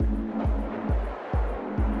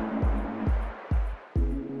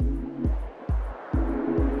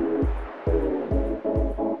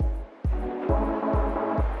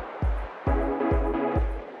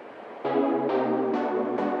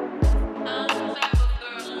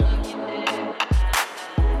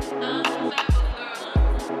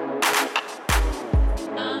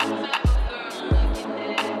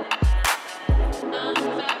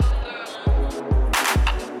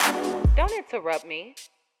interrupt me.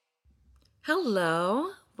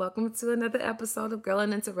 Hello. Welcome to another episode of Girl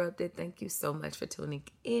Uninterrupted. Thank you so much for tuning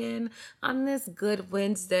in on this good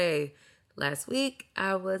Wednesday. Last week,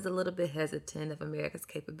 I was a little bit hesitant of America's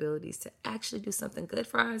capabilities to actually do something good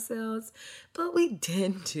for ourselves, but we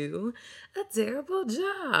did do a terrible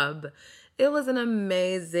job. It was an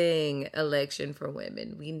amazing election for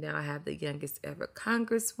women. We now have the youngest ever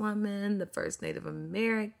congresswoman, the first Native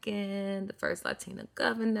American, the first Latina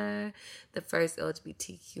governor, the first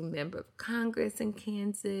LGBTQ member of Congress in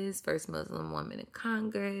Kansas, first Muslim woman in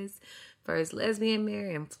Congress, first lesbian mayor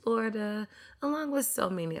in Florida, along with so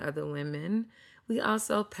many other women. We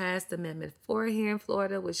also passed Amendment 4 here in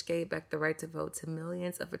Florida, which gave back the right to vote to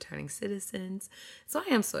millions of returning citizens. So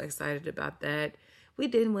I am so excited about that. We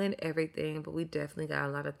didn't win everything, but we definitely got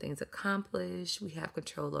a lot of things accomplished. We have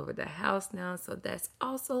control over the House now, so that's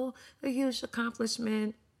also a huge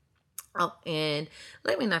accomplishment. Oh, and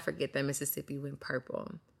let me not forget that Mississippi went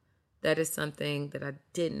purple. That is something that I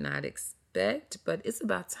did not expect, but it's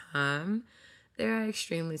about time. There are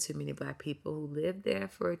extremely too many Black people who live there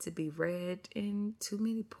for it to be red, and too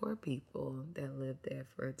many poor people that live there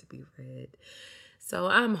for it to be red. So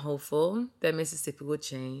I'm hopeful that Mississippi will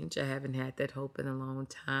change. I haven't had that hope in a long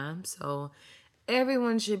time. So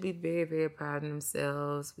everyone should be very, very proud of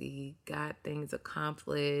themselves. We got things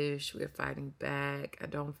accomplished. We're fighting back. I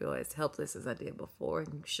don't feel as helpless as I did before.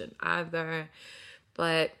 You shouldn't either.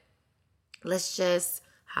 But let's just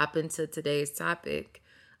hop into today's topic.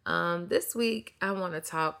 This week, I want to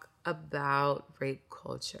talk about rape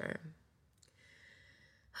culture.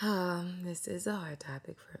 This is a hard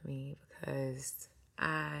topic for me because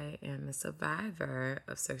I am a survivor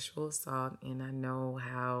of sexual assault, and I know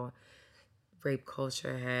how rape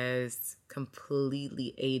culture has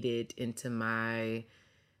completely aided into my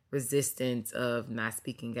resistance of not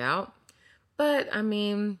speaking out. But I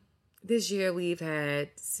mean, this year we've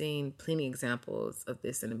seen plenty of examples of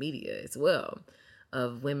this in the media as well,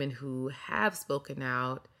 of women who have spoken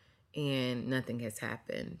out and nothing has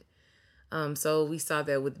happened. So we saw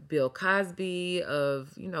that with Bill Cosby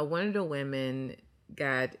one of the women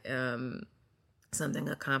got something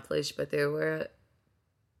accomplished, but there were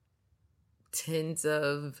tens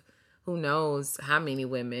of who knows how many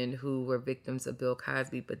women who were victims of Bill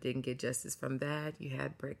Cosby but didn't get justice from that. You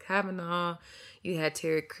had Brett Kavanaugh, you had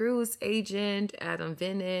Terry Crews' agent, Adam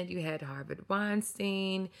Bennett, you had Harvey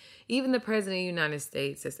Weinstein. Even the President of the United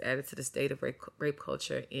States has added to the state of rape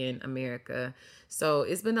culture in America. So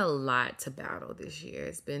it's been a lot to battle this year.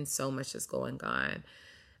 It's been so much that's going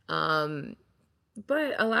on.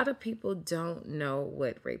 But a lot of people don't know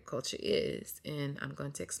what rape culture is, and I'm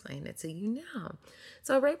going to explain it to you now.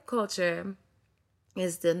 So rape culture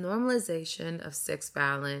is the normalization of sex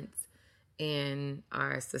violence in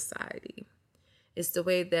our society. It's the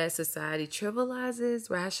way that society trivializes,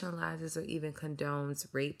 rationalizes, or even condones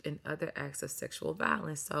rape and other acts of sexual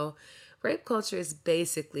violence. So rape culture is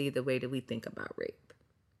basically the way that we think about rape.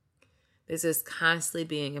 This is constantly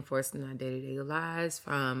being enforced in our day-to-day lives,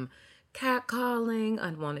 from catcalling,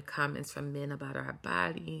 unwanted comments from men about our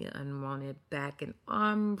body, unwanted back and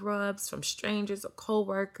arm rubs from strangers or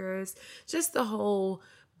co-workers, just the whole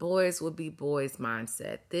boys will be boys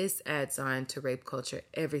mindset. This adds on to rape culture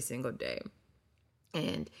every single day.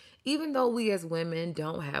 And even though we as women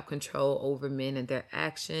don't have control over men and their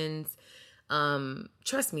actions,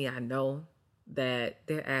 trust me, I know that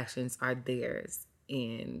their actions are theirs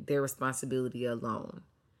and their responsibility alone.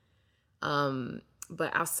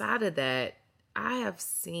 But outside of that, I have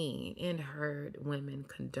seen and heard women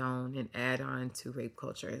condone and add on to rape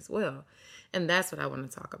culture as well. And that's what I want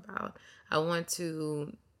to talk about. I want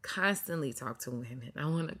to constantly talk to women. I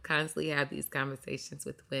want to constantly have these conversations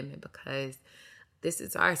with women because this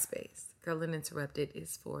is our space. Girl Uninterrupted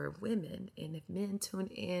is for women. And if men tune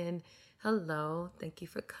in, hello, thank you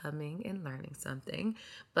for coming and learning something.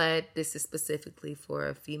 But this is specifically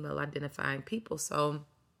for female identifying people. So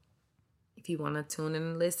if you want to tune in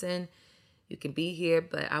and listen, you can be here.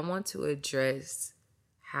 But I want to address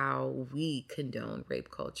how we condone rape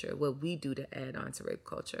culture, what we do to add on to rape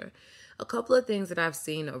culture. A couple of things that I've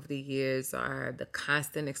seen over the years are the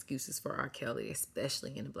constant excuses for R. Kelly,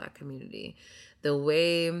 especially in the Black community. The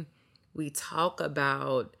way we talk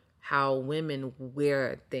about how women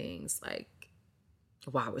wear things, like,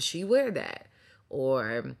 why would she wear that?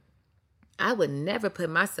 Or I would never put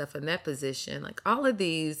myself in that position. Like, all of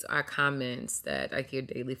these are comments that I hear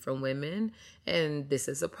daily from women, and this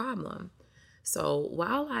is a problem. So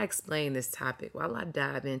while I explain this topic, while I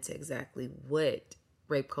dive into exactly what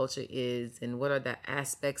rape culture is and what are the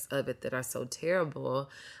aspects of it that are so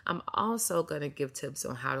terrible, I'm also going to give tips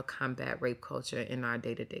on how to combat rape culture in our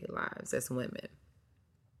day-to-day lives as women.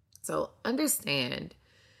 So understand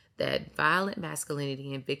that violent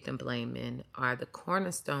masculinity and victim blaming are the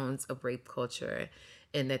cornerstones of rape culture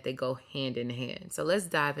and that they go hand in hand. So let's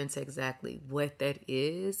dive into exactly what that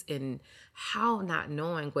is and how not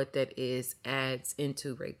knowing what that is adds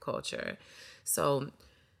into rape culture. So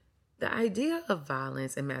the idea of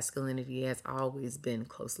violence and masculinity has always been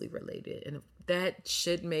closely related, and that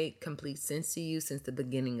should make complete sense to you since the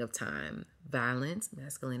beginning of time. Violence,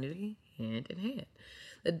 masculinity, hand in hand.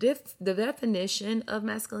 The definition of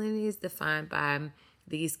masculinity is defined by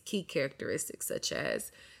these key characteristics such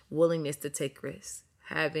as willingness to take risks,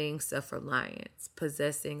 having self-reliance,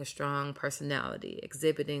 possessing a strong personality,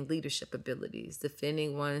 exhibiting leadership abilities,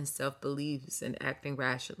 defending one's self-beliefs, and acting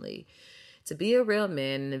rationally. To be a real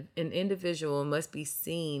man, an individual must be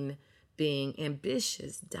seen being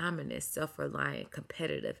ambitious, dominant, self-reliant,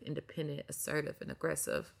 competitive, independent, assertive, and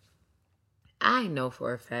aggressive. I know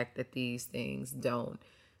for a fact that these things don't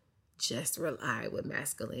just rely with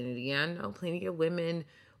masculinity. I know plenty of women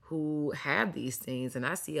who have these things, and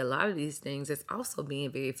I see a lot of these things as also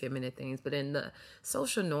being very feminine things. But in the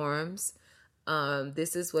social norms,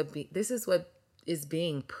 this is what is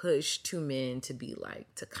being pushed to men to be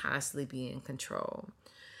like, to constantly be in control.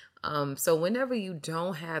 So whenever you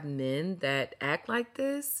don't have men that act like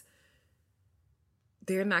this,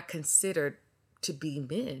 they're not considered to be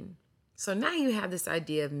men. So now you have this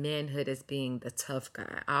idea of manhood as being the tough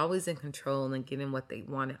guy, always in control and getting what they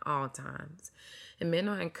want at all times. And men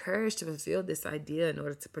are encouraged to fulfill this idea in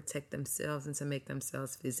order to protect themselves and to make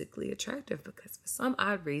themselves physically attractive because for some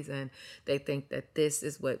odd reason, they think that this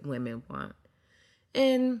is what women want.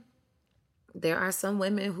 And there are some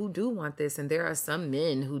women who do want this, and there are some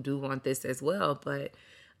men who do want this as well. But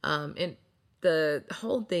and the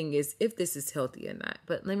whole thing is if this is healthy or not.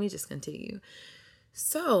 But let me just continue.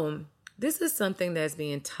 So this is something that's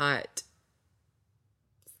being taught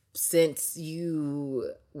since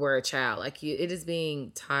you were a child. It is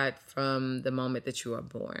being taught from the moment that you are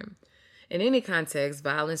born. In any context,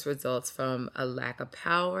 violence results from a lack of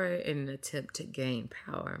power and an attempt to gain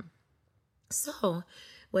power. So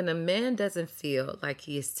when a man doesn't feel like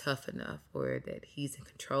he is tough enough or that he's in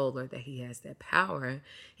control or that he has that power,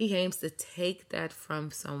 he aims to take that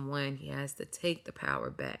from someone. He has to take the power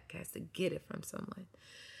back, has to get it from someone.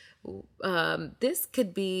 This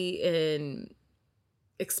could be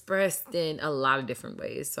expressed in a lot of different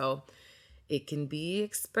ways. So it can be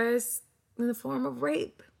expressed in the form of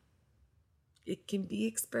rape. It can be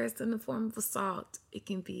expressed in the form of assault. It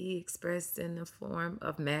can be expressed in the form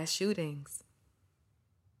of mass shootings,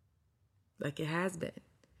 like it has been.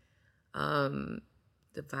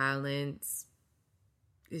 The violence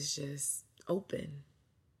is just open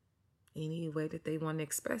any way that they want to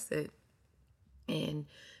express it. And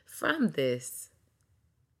from this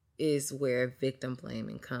is where victim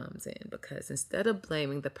blaming comes in, because instead of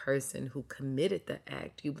blaming the person who committed the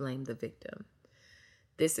act, you blame the victim.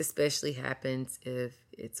 This especially happens if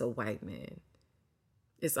it's a white man.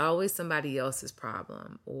 It's always somebody else's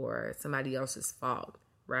problem or somebody else's fault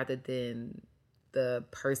rather than the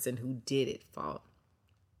person who did it fault.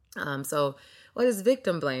 So what is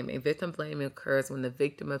victim blaming? Victim blaming occurs when the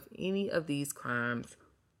victim of any of these crimes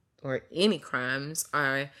or any crimes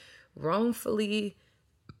are wrongfully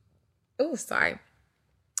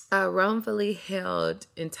held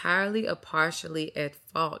entirely or partially at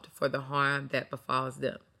fault for the harm that befalls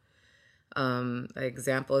them. An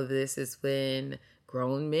example of this is when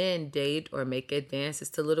grown men date or make advances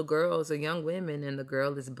to little girls or young women and the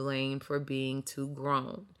girl is blamed for being too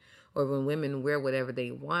grown. Or when women wear whatever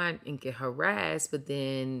they want and get harassed but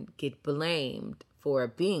then get blamed for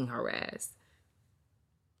being harassed.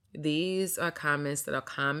 These are comments that are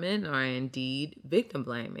common or indeed victim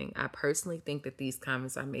blaming. I personally think that these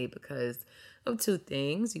comments are made because of two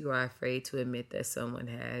things. You are afraid to admit that someone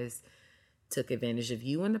has took advantage of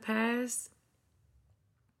you in the past,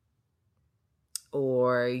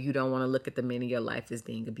 or you don't want to look at the men in your life as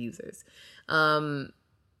being abusers.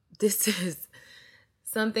 This is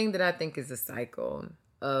something that I think is a cycle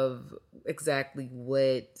of exactly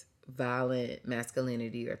what violent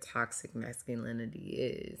masculinity or toxic masculinity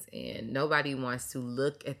is, and nobody wants to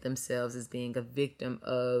look at themselves as being a victim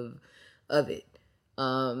of it,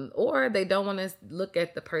 or they don't want to look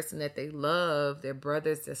at the person that they love, their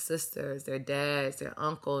brothers, their sisters, their dads, their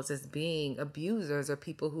uncles, as being abusers or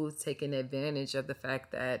people who've taken advantage of the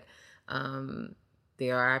fact that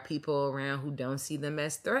there are people around who don't see them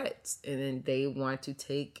as threats, and then they want to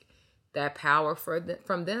take that power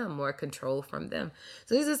from them or control from them.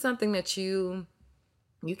 So this is something that you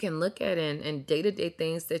can look at, and day-to-day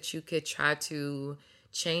things that you could try to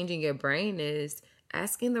change in your brain is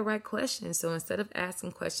asking the right questions. So instead of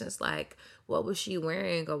asking questions like, what was she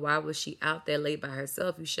wearing, or why was she out there late by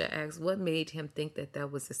herself, you should ask, what made him think that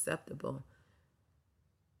that was acceptable?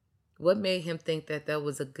 What made him think that that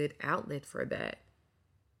was a good outlet for that?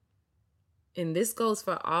 And this goes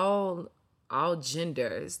for all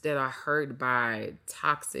genders that are hurt by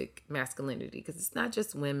toxic masculinity, because it's not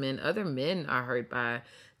just women. Other men are hurt by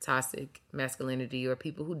toxic masculinity, or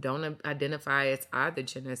people who don't identify as either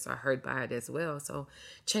genders are hurt by it as well. So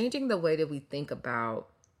changing the way that we think about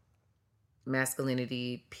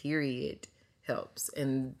masculinity, period, helps.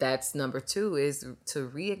 And that's number 2, is to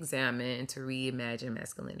re-examine and to reimagine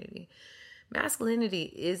masculinity.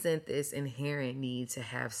 Masculinity isn't this inherent need to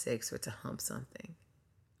have sex or to hump something.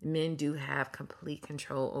 Men do have complete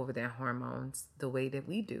control over their hormones the way that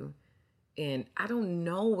we do. And I don't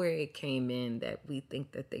know where it came in that we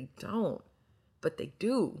think that they don't, but they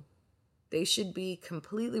do. They should be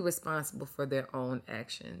completely responsible for their own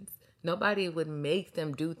actions. Nobody would make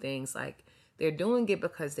them do things like they're doing it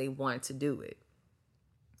because they want to do it.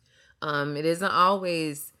 It isn't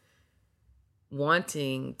always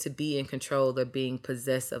wanting to be in control or being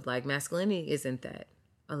possessive. Like, masculinity isn't that.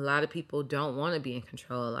 A lot of people don't want to be in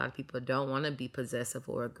control. A lot of people don't want to be possessive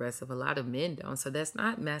or aggressive. A lot of men don't. So that's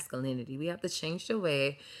not masculinity. We have to change the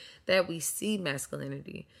way that we see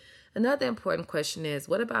masculinity. Another important question is,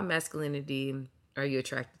 what about masculinity are you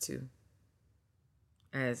attracted to?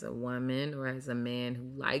 As a woman or as a man who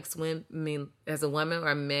likes women, as a woman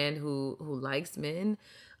or a man who likes men,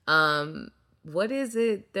 what is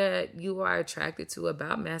it that you are attracted to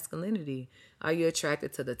about masculinity? Are you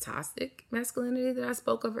attracted to the toxic masculinity that I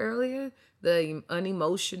spoke of earlier? The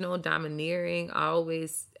unemotional, domineering,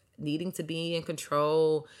 always needing to be in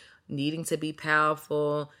control, needing to be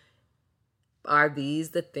powerful. Are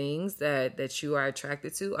these the things that you are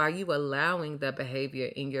attracted to? Are you allowing the behavior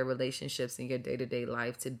in your relationships, in your day-to-day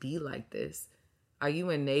life to be like this? Are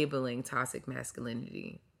you enabling toxic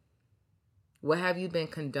masculinity? What have you been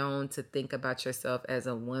condoned to think about yourself as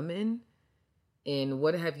a woman? And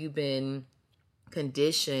what have you been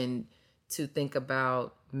conditioned to think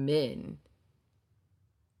about men?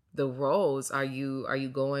 The roles, are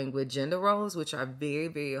you going with gender roles, which are very,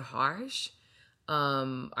 very harsh?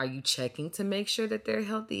 Are you checking to make sure that they're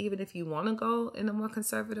healthy, even if you want to go in a more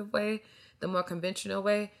conservative way, the more conventional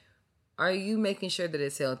way? Are you making sure that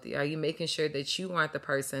it's healthy? Are you making sure that you aren't the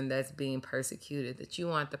person that's being persecuted, that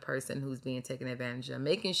you aren't the person who's being taken advantage of?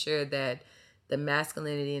 Making sure that the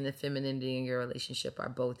masculinity and the femininity in your relationship are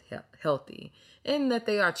both healthy, and that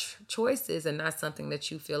they are choices and not something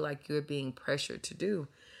that you feel like you're being pressured to do.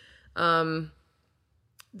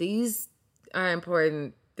 These are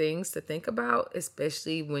important things to think about,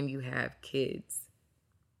 especially when you have kids,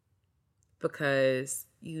 because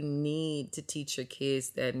you need to teach your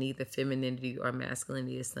kids that neither femininity or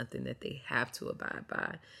masculinity is something that they have to abide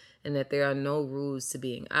by, and that there are no rules to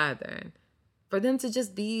being either. For them to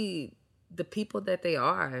just be the people that they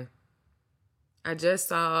are. I just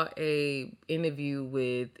saw a interview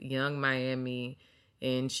with Young Miami,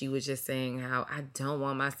 and she was just saying how, I don't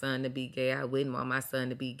want my son to be gay. I wouldn't want my son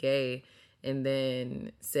to be gay. And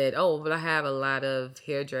then said, oh, but I have a lot of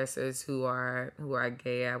hairdressers who are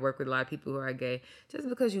gay. I work with a lot of people who are gay. Just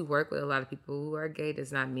because you work with a lot of people who are gay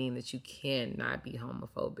does not mean that you cannot be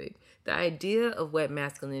homophobic. The idea of what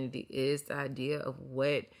masculinity is, the idea of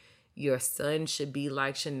what your son should be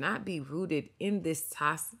like, should not be rooted in this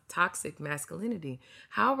toxic masculinity.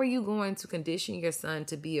 How are you going to condition your son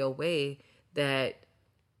to be a way that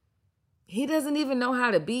he doesn't even know how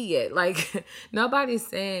to be yet? Like, nobody's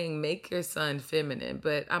saying make your son feminine,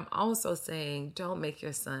 but I'm also saying don't make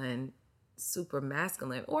your son super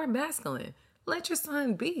masculine or masculine. Let your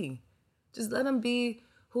son be. Just let him be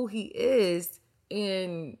who he is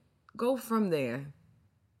and go from there.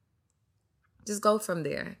 Just go from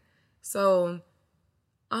there. So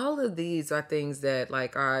all of these are things that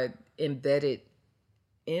like are embedded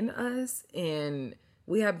in us, and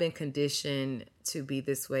we have been conditioned to be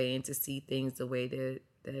this way and to see things the way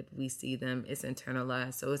that we see them. It's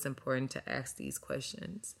internalized. So it's important to ask these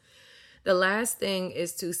questions. The last thing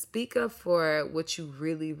is to speak up for what you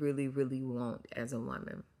really, really, really want as a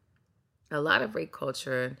woman. A lot of rape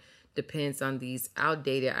culture depends on these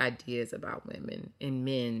outdated ideas about women and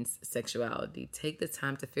men's sexuality. Take the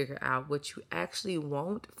time to figure out what you actually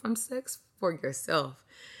want from sex for yourself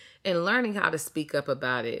and learning how to speak up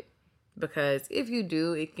about it. Because if you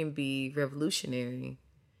do, it can be revolutionary.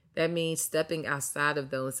 That means stepping outside of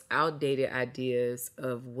those outdated ideas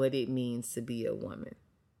of what it means to be a woman.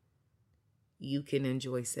 You can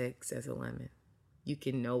enjoy sex as a woman. You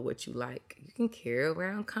can know what you like. You can carry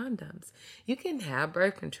around condoms. You can have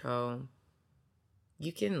birth control.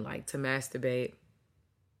 You can like to masturbate.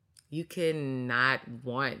 You can not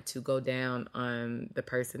want to go down on the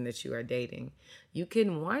person that you are dating. You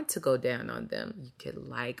can want to go down on them. You can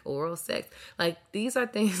like oral sex. Like, these are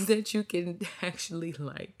things that you can actually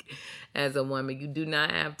like as a woman. You do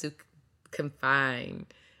not have to confine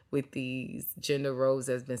with these gender roles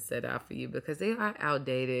that's been set out for you, because they are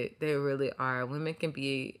outdated. They really are. Women can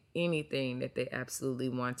be anything that they absolutely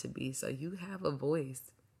want to be. So you have a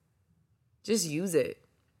voice. Just use it.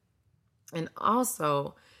 And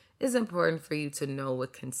also, it's important for you to know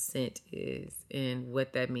what consent is and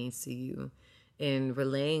what that means to you, and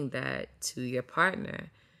relaying that to your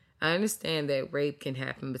partner. I understand that rape can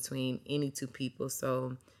happen between any two people,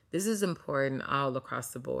 so this is important all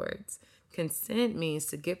across the boards. Consent means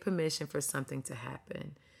to get permission for something to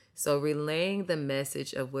happen. So relaying the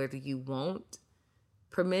message of whether you want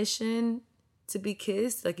permission to be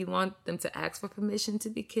kissed, like you want them to ask for permission to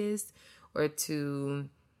be kissed, or to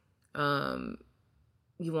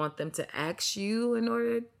you want them to ask you in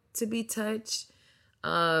order to be touched.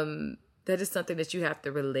 That is something that you have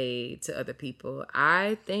to relay to other people.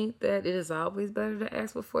 I think that it is always better to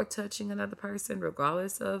ask before touching another person,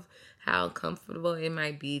 regardless of how comfortable it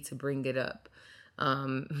might be to bring it up.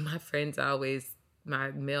 My male friends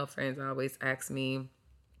always ask me,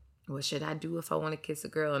 what should I do if I want to kiss a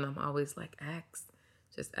girl? And I'm always like,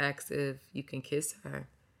 just ask if you can kiss her.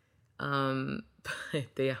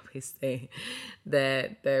 But they always say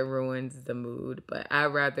that ruins the mood. But I'd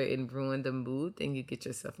rather it ruin the mood than you get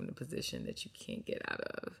yourself in a position that you can't get out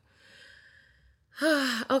of.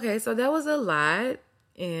 Okay, so that was a lot.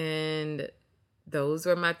 And those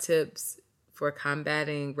were my tips for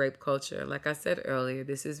combating rape culture. Like I said earlier,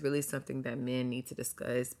 this is really something that men need to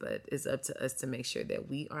discuss, but it's up to us to make sure that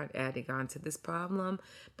we aren't adding on to this problem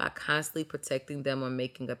by constantly protecting them or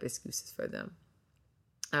making up excuses for them.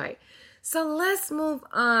 All right, so let's move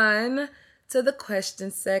on to the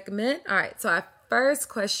question segment. All right, so our first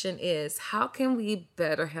question is, how can we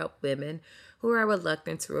better help women who are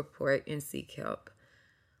reluctant to report and seek help?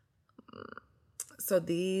 So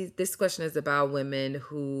this question is about women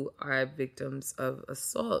who are victims of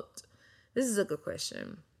assault. This is a good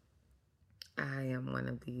question. I am one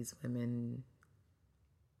of these women.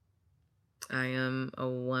 I am a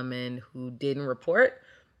woman who didn't report,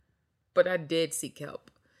 but I did seek help.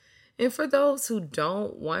 And for those who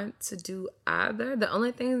don't want to do either, the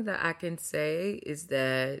only thing that I can say is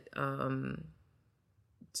that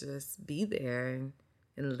just be there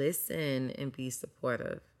and listen and be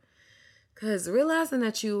supportive. Because realizing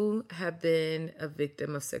that you have been a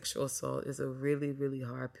victim of sexual assault is a really, really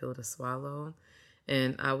hard pill to swallow.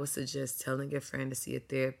 And I would suggest telling your friend to see a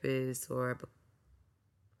therapist or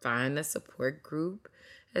find a support group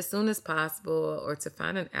as soon as possible, or to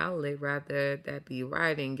find an outlet, rather that be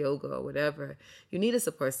writing, yoga, or whatever. You need a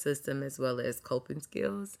support system as well as coping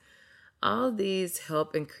skills. All of these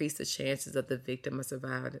help increase the chances of the victim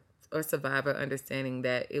or survivor understanding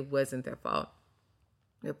that it wasn't their fault.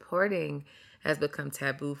 Reporting has become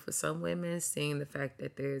taboo for some women, seeing the fact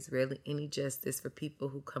that there is rarely any justice for people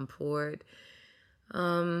who come forward.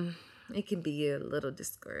 It can be a little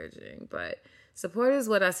discouraging, but support is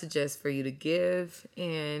what I suggest for you to give,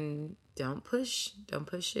 and don't push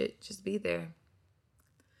it. Just be there.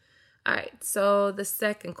 All right, so the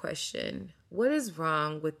second question, what is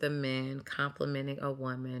wrong with a man complimenting a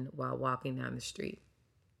woman while walking down the street?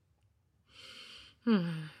 All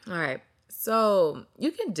right, so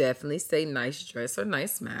you can definitely say nice dress or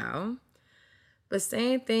nice smile, but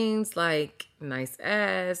saying things like nice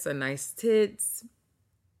ass or nice tits,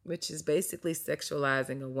 which is basically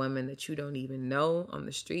sexualizing a woman that you don't even know on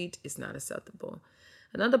the street, is not acceptable.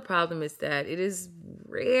 Another problem is that it is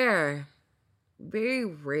rare, very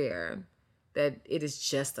rare, that it is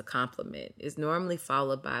just a compliment. It's normally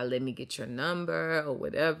followed by, let me get your number or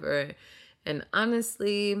whatever. And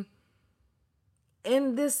honestly,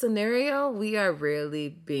 in this scenario, we are rarely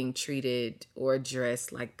being treated or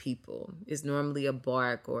addressed like people. It's normally a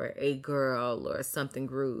bark or a girl or something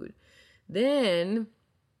rude. Then,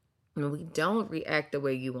 when we don't react the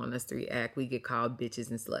way you want us to react, we get called bitches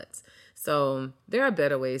and sluts. So there are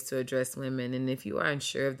better ways to address women. And if you are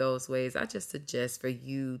unsure of those ways, I just suggest for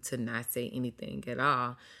you to not say anything at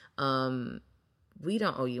all. We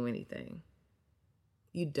don't owe you anything.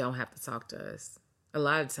 You don't have to talk to us. A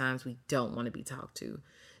lot of times we don't want to be talked to.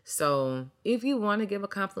 So if you want to give a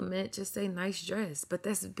compliment, just say nice dress. But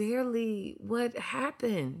that's barely what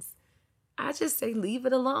happens. I just say leave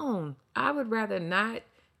it alone. I would rather not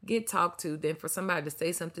get talked to than for somebody to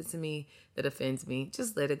say something to me that offends me.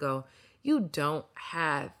 Just let it go. You don't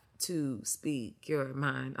have to speak your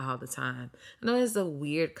mind all the time. I know it's a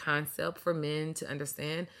weird concept for men to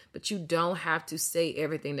understand, but you don't have to say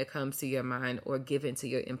everything that comes to your mind or give in to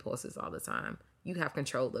your impulses all the time. You have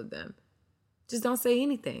control of them. Just don't say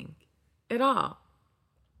anything at all.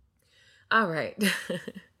 All right.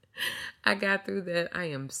 I got through that. I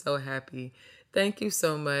am so happy. Thank you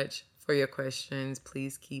so much for your questions.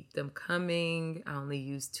 Please keep them coming. I only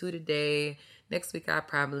used 2 today. Next week, I'll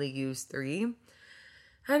probably use 3.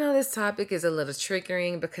 I know this topic is a little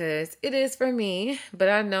triggering because it is for me, but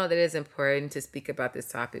I know that it's important to speak about this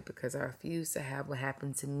topic because I refuse to have what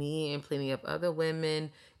happened to me and plenty of other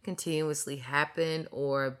women continuously happen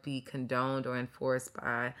or be condoned or enforced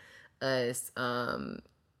by us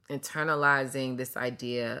internalizing this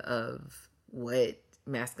idea of what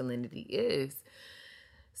masculinity is.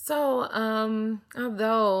 So,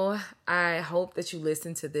 although I hope that you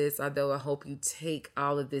listen to this, although I hope you take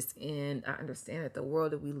all of this in, I understand that the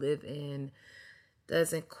world that we live in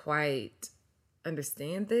doesn't quite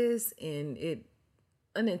understand this, and it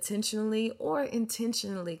unintentionally or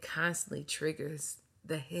intentionally constantly triggers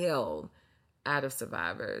the hell out of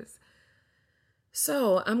survivors.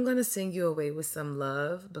 So I'm going to send you away with some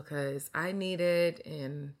love because I need it,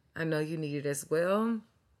 and I know you need it as well.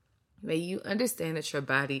 May you understand that your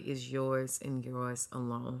body is yours and yours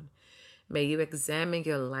alone. May you examine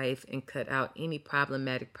your life and cut out any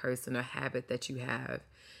problematic person or habit that you have.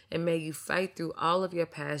 And may you fight through all of your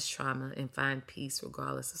past trauma and find peace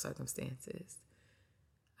regardless of circumstances.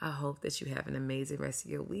 I hope that you have an amazing rest of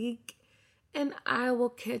your week. And I will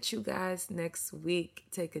catch you guys next week.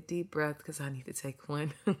 Take a deep breath because I need to take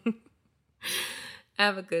one.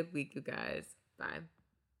 Have a good week, you guys. Bye.